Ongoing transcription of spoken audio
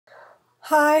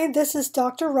Hi, this is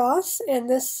Dr. Ross, and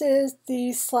this is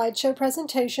the slideshow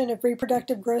presentation of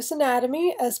reproductive gross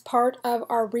anatomy as part of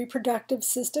our reproductive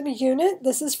system unit.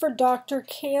 This is for Dr.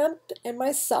 Camp and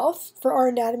myself for our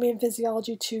Anatomy and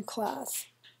Physiology 2 class.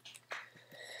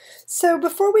 So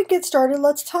before we get started,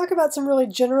 let's talk about some really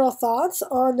general thoughts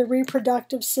on the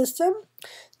reproductive system.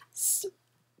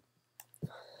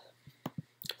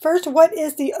 First, what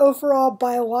is the overall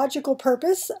biological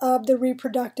purpose of the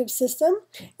reproductive system?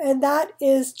 And that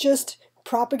is just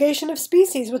propagation of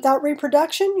species. Without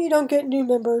reproduction, you don't get new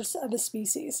members of a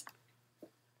species.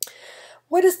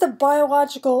 What is the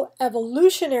biological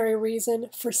evolutionary reason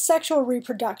for sexual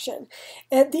reproduction?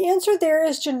 And the answer there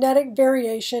is genetic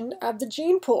variation of the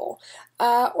gene pool.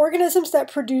 Organisms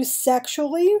that produce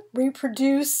sexually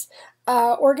reproduce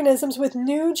organisms with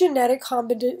new genetic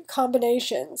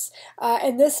combinations,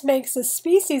 and this makes the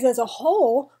species as a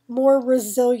whole more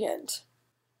resilient.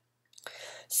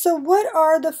 So what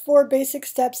are the 4 basic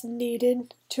steps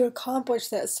needed to accomplish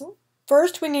this?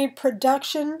 First, we need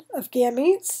production of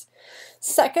gametes.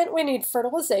 Second, we need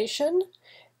fertilization.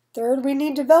 Third, we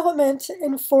need development,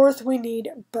 and fourth, we need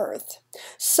birth.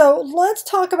 So let's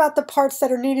talk about the parts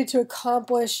that are needed to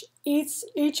accomplish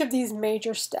each of these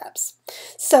major steps.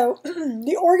 So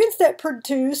the organs that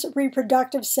produce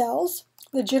reproductive cells,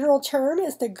 the general term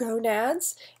is the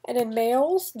gonads, and in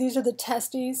males, these are the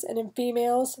testes, and in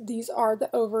females, these are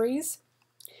the ovaries.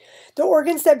 The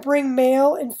organs that bring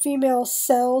male and female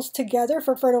cells together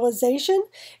for fertilization.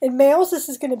 In males, this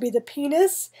is going to be the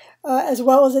penis, as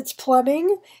well as its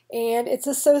plumbing and its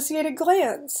associated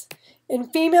glands. In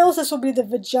females, this will be the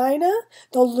vagina,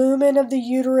 the lumen of the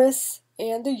uterus,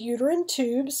 and the uterine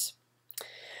tubes.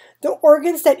 The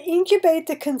organs that incubate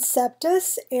the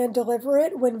conceptus and deliver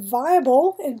it when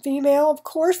viable. In female, of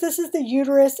course, this is the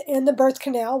uterus and the birth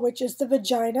canal, which is the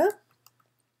vagina.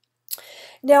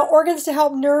 Now, organs to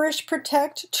help nourish,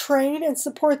 protect, train, and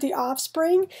support the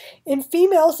offspring. In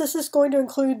females, this is going to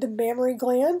include the mammary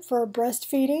gland for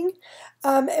breastfeeding,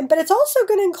 but it's also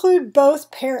going to include both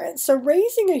parents. So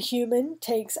raising a human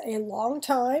takes a long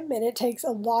time, and it takes a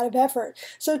lot of effort.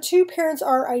 So 2 parents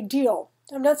are ideal.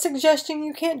 I'm not suggesting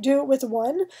you can't do it with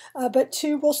one, but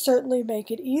 2 will certainly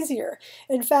make it easier.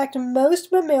 In fact,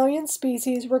 most mammalian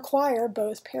species require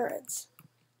both parents.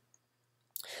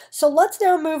 So let's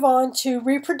now move on to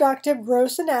reproductive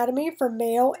gross anatomy for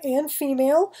male and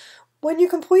female. When you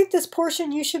complete this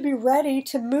portion, you should be ready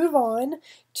to move on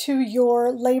to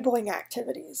your labeling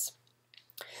activities.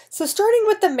 So starting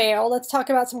with the male, let's talk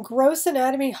about some gross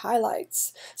anatomy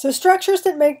highlights. So structures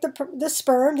that make the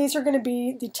sperm, these are going to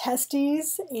be the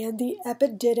testes and the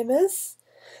epididymis.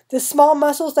 The small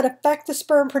muscles that affect the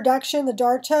sperm production, the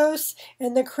dartos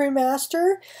and the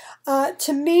cremaster.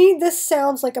 To me, this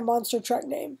sounds like a monster truck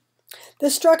name. The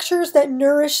structures that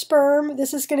nourish sperm,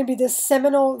 this is going to be the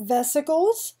seminal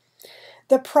vesicles,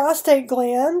 the prostate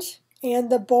gland, and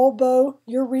the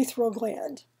bulbourethral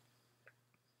gland.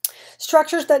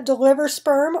 Structures that deliver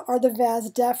sperm are the vas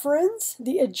deferens,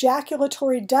 the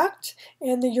ejaculatory duct,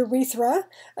 and the urethra.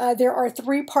 There are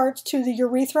 3 parts to the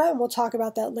urethra, and we'll talk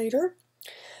about that later.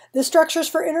 The structures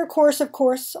for intercourse, of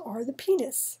course, are the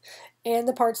penis and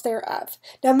the parts thereof.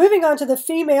 Now moving on to the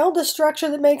female, the structure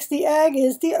that makes the egg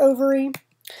is the ovary.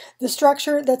 The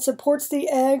structure that supports the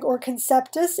egg or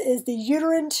conceptus is the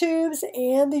uterine tubes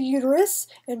and the uterus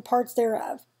and parts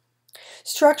thereof.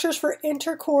 Structures for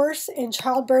intercourse and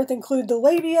childbirth include the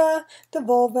labia, the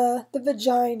vulva, the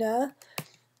vagina,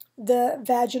 the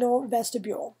vaginal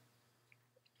vestibule.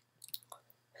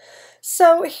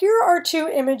 So here are 2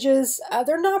 images.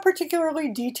 They're not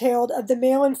particularly detailed of the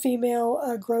male and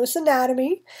female gross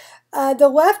anatomy. The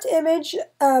left image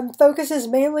focuses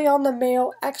mainly on the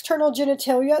male external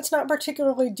genitalia. It's not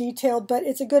particularly detailed, but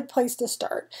it's a good place to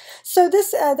start. So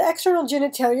this the external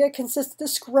genitalia consists of the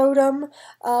scrotum,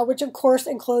 which of course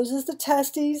encloses the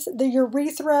testes, the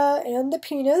urethra, and the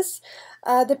penis.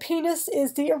 The penis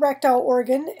is the erectile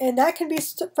organ, and that can be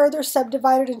further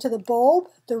subdivided into the bulb,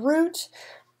 the root,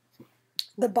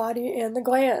 the body, and the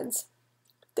glands.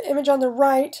 The image on the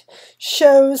right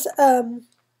shows the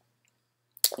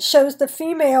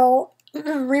female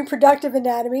reproductive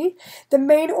anatomy. The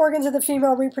main organs of the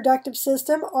female reproductive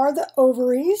system are the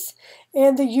ovaries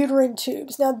and the uterine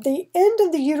tubes. Now the end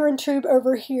of the uterine tube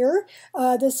over here,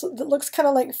 this that looks kind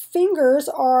of like fingers,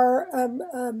 are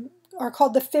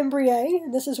called the fimbriae,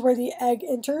 and this is where the egg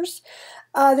enters.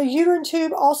 The uterine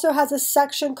tube also has a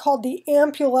section called the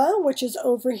ampulla, which is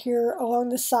over here along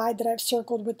the side that I've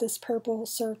circled with this purple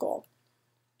circle.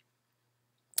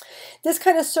 This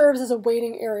kind of serves as a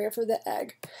waiting area for the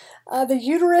egg. The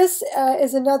uterus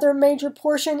is another major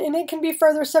portion, and it can be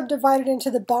further subdivided into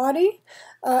the body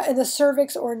and the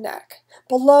cervix or neck.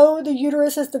 Below the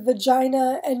uterus is the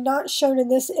vagina, and not shown in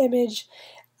this image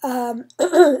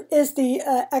is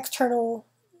the external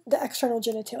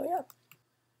genitalia.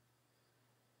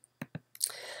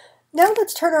 Now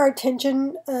let's turn our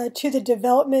attention to the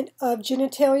development of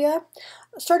genitalia,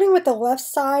 starting with the left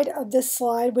side of this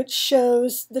slide, which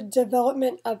shows the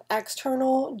development of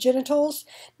external genitals.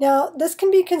 Now, this can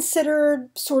be considered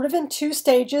sort of in two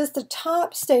stages. The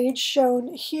top stage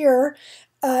shown here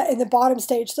in the bottom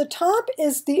stage. The top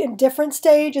is the indifferent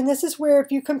stage, and this is where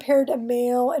if you compared a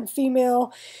male and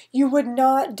female, you wouldn't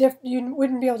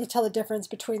be able to tell the difference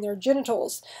between their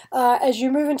genitals. As you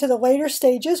move into the later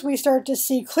stages, we start to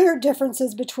see clear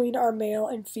differences between our male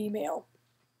and female.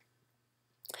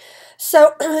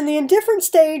 So in the indifferent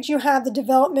stage, you have the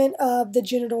development of the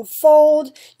genital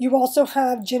fold. You also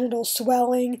have genital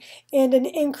swelling and an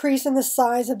increase in the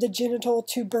size of the genital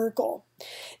tubercle.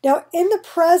 Now, in the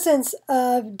presence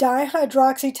of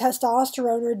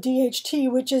dihydroxytestosterone, or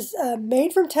DHT, which is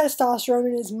made from testosterone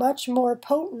and is much more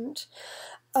potent,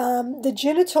 the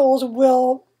genitals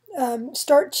will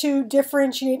start to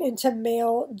differentiate into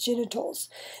male genitals.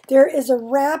 There is a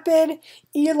rapid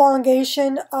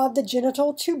elongation of the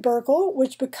genital tubercle,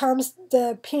 which becomes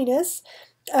the penis.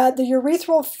 The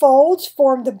urethral folds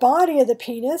form the body of the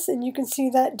penis, and you can see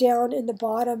that down in the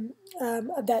bottom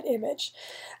of that image.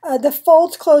 The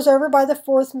folds close over by the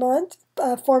 4th month,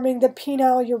 forming the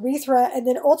penile urethra, and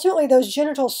then ultimately those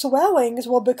genital swellings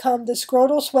will become the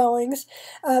scrotal swellings,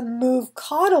 move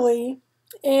caudally,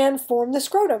 and form the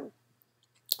scrotum.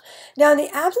 Now, in the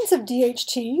absence of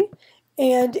DHT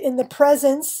and in the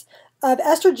presence of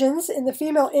estrogens in the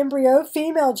female embryo,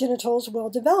 female genitals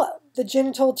will develop. The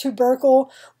genital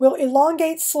tubercle will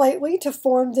elongate slightly to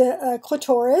form the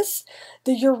clitoris.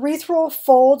 The urethral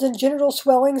folds and genital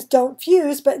swellings don't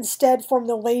fuse, but instead form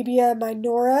the labia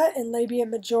minora and labia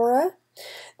majora.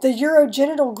 The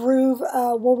urogenital groove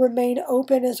will remain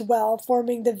open as well,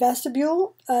 forming the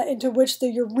vestibule into which the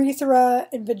urethra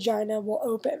and vagina will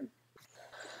open.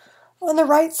 On the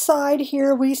right side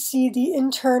here, we see the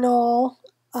internal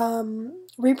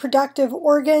reproductive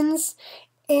organs,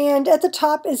 and at the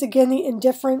top is again the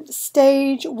indifferent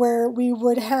stage, where we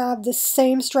would have the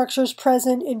same structures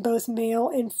present in both male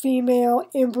and female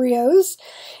embryos.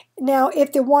 Now,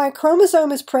 if the Y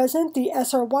chromosome is present, the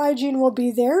SRY gene will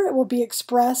be there, it will be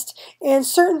expressed, and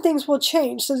certain things will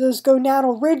change. So those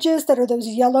gonadal ridges that are those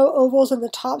yellow ovals in the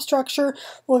top structure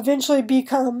will eventually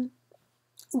become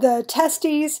the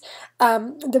testes.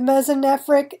 The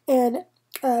mesonephric and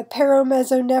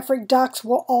paramesonephric ducts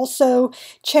will also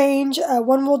change.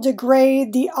 One will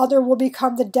degrade, the other will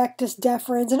become the dectus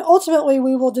deferens, and ultimately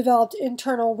we will develop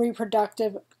internal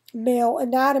reproductive male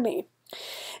anatomy.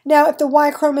 Now, if the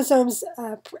Y chromosome is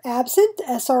absent,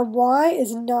 SRY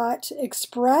is not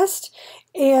expressed,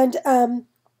 and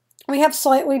we have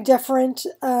slightly different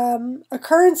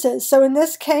occurrences. So in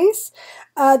this case,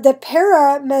 the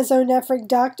paramesonephric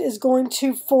duct is going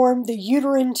to form the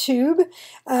uterine tube.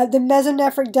 The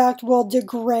mesonephric duct will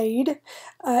degrade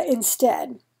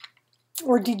instead,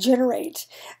 or degenerate.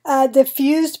 The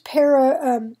fused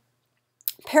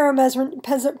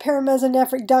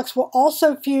paramesonephric ducts will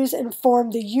also fuse and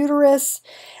form the uterus,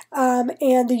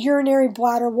 and the urinary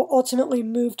bladder will ultimately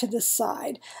move to the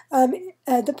side.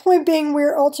 The point being,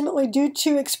 we're ultimately, due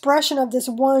to expression of this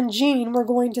one gene, we're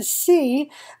going to see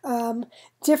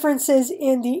differences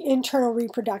in the internal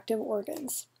reproductive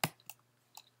organs.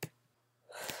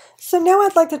 So now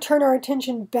I'd like to turn our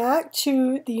attention back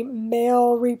to the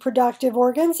male reproductive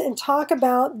organs and talk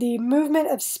about the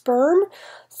movement of sperm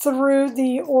through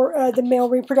the male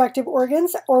reproductive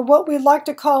organs, or what we like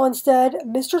to call instead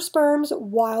Mr. Sperm's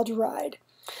wild ride.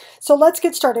 So let's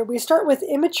get started. We start with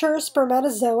immature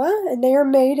spermatozoa, and they are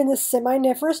made in the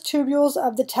seminiferous tubules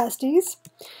of the testes.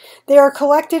 They are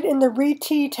collected in the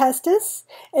rete testis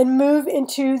and move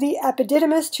into the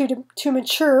epididymis to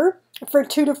mature for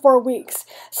 2 to 4 weeks.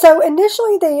 So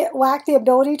initially they lack the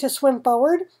ability to swim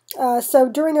forward. So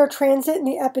during their transit in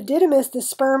the epididymis, the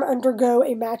sperm undergo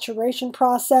a maturation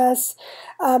process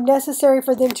necessary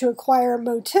for them to acquire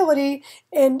motility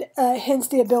and hence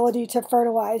the ability to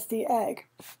fertilize the egg.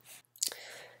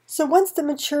 So once the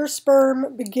mature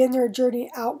sperm begin their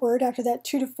journey outward after that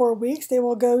 2 to 4 weeks, they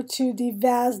will go to the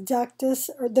vas ductus,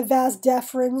 or the vas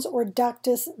deferens, or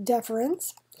ductus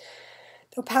deferens.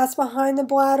 They'll pass behind the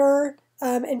bladder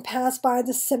and pass by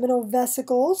the seminal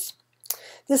vesicles.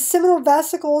 The seminal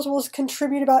vesicles will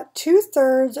contribute about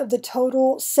 2/3 of the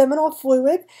total seminal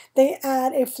fluid. They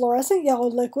add a fluorescent yellow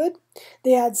liquid.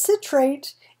 They add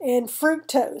citrate and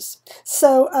fructose.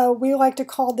 So we like to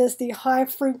call this the high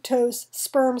fructose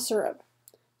sperm syrup.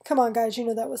 Come on, guys, you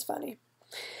know that was funny.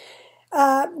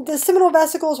 The seminal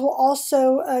vesicles will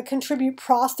also contribute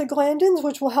prostaglandins,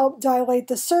 which will help dilate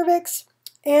the cervix,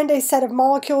 and a set of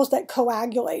molecules that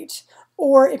coagulate,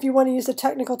 or if you want to use the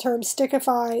technical term,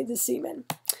 stickify the semen.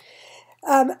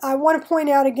 I want to point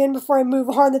out again before I move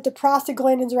on that the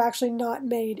prostaglandins are actually not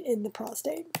made in the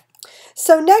prostate.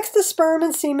 So next, the sperm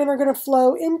and semen are going to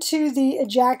flow into the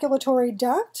ejaculatory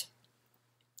duct.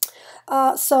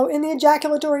 So in the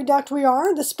ejaculatory duct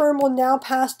the sperm will now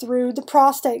pass through the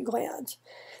prostate gland.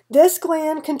 This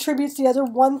gland contributes the other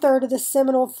 1/3 of the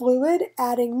seminal fluid,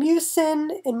 adding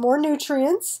mucin and more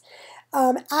nutrients,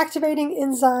 activating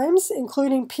enzymes,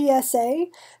 including PSA.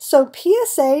 So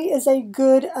PSA is a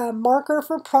good marker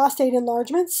for prostate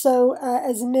enlargement. So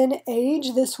as men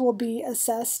age, this will be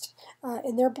assessed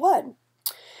in their blood.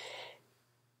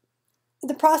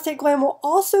 The prostate gland will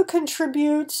also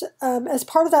contribute, as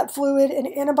part of that fluid, an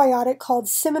antibiotic called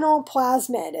seminal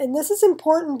plasmid. And this is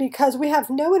important because we have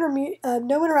no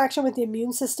interaction with the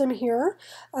immune system here.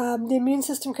 The immune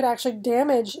system could actually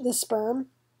damage the sperm.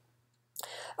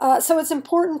 So it's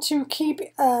important to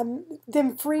keep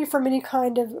them free from any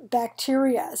kind of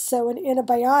bacteria. So an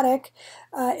antibiotic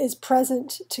is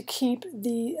present to keep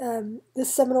the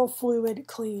seminal fluid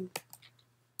clean.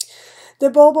 The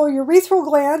bulbourethral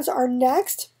glands are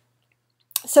next.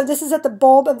 So this is at the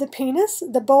bulb of the penis.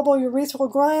 The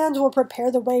bulbourethral glands will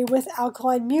prepare the way with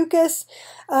alkaline mucus,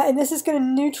 and this is going to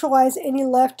neutralize any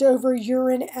leftover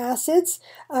urine acids.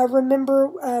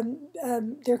 Remember,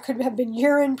 there could have been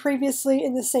urine previously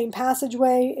in the same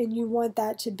passageway, and you want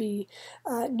that to be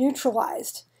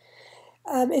neutralized.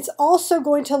 It's also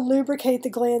going to lubricate the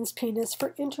glans penis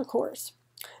for intercourse.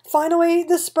 Finally,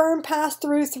 the sperm pass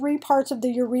through 3 parts of the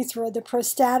urethra: the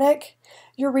prostatic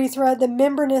urethra, the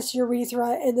membranous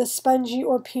urethra, and the spongy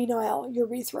or penile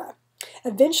urethra.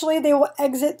 Eventually, they will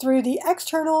exit through the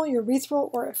external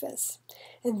urethral orifice.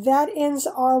 And that ends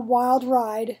our wild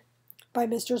ride by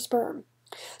Mr. Sperm.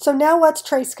 So now let's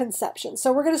trace conception.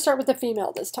 So we're going to start with the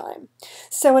female this time.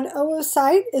 So an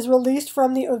oocyte is released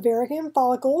from the ovarian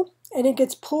follicle, and it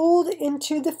gets pulled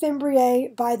into the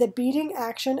fimbriae by the beating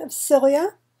action of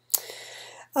cilia.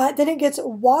 Then it gets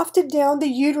wafted down the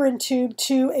uterine tube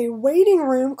to a waiting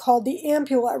room called the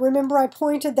ampulla. Remember, I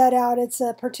pointed that out. It's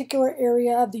a particular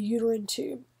area of the uterine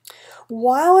tube.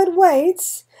 While it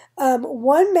waits,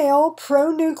 one male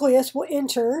pronucleus will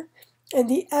enter, and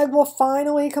the egg will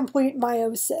finally complete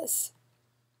meiosis.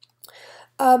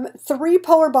 3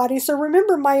 polar bodies. So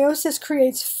remember, meiosis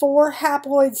creates 4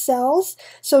 haploid cells.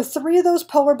 So 3 of those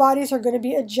polar bodies are going to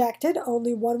be ejected.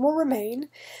 Only 1 will remain.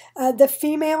 The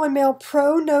female and male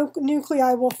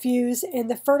pronuclei will fuse, and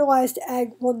the fertilized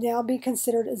egg will now be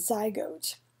considered a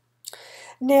zygote.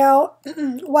 Now,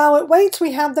 while it waits,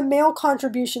 we have the male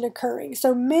contribution occurring.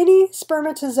 So many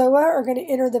spermatozoa are going to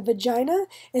enter the vagina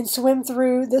and swim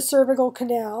through the cervical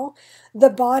canal,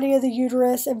 the body of the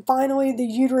uterus, and finally the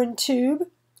uterine tube,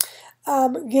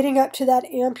 getting up to that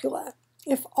ampulla.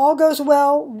 If all goes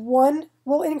well, one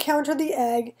will encounter the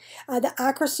egg. The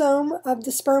acrosome of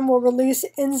the sperm will release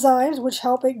enzymes which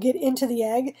help it get into the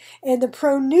egg, and the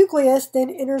pronucleus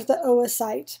then enters the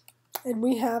oocyte, and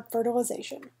we have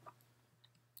fertilization.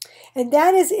 And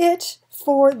that is it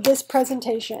for this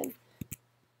presentation.